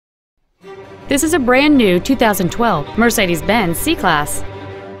This is a brand new 2012 Mercedes-Benz C-Class.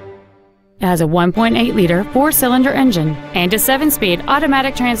 It has a 1.8-liter four-cylinder engine and a 7-speed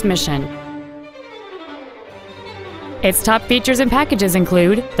automatic transmission. Its top features and packages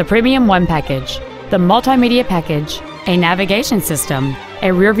include the Premium One package, the Multimedia package, a navigation system,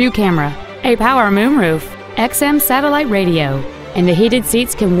 a rear-view camera, a power moonroof, XM satellite radio, and the heated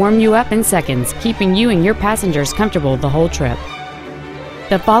seats can warm you up in seconds, keeping you and your passengers comfortable the whole trip.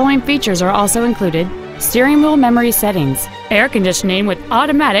 The following features are also included: steering wheel memory settings, air conditioning with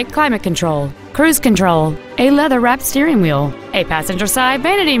automatic climate control, cruise control, a leather-wrapped steering wheel, a passenger side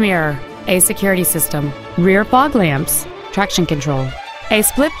vanity mirror, a security system, rear fog lamps, traction control, a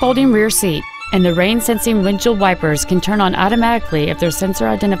split folding rear seat, and the rain-sensing windshield wipers can turn on automatically if their sensor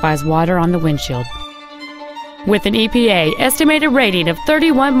identifies water on the windshield. With an EPA estimated rating of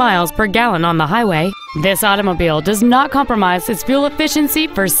 31 miles per gallon on the highway, this automobile does not compromise its fuel efficiency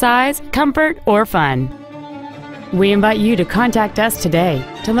for size, comfort, or fun. We invite you to contact us today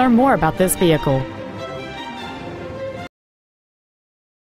to learn more about this vehicle.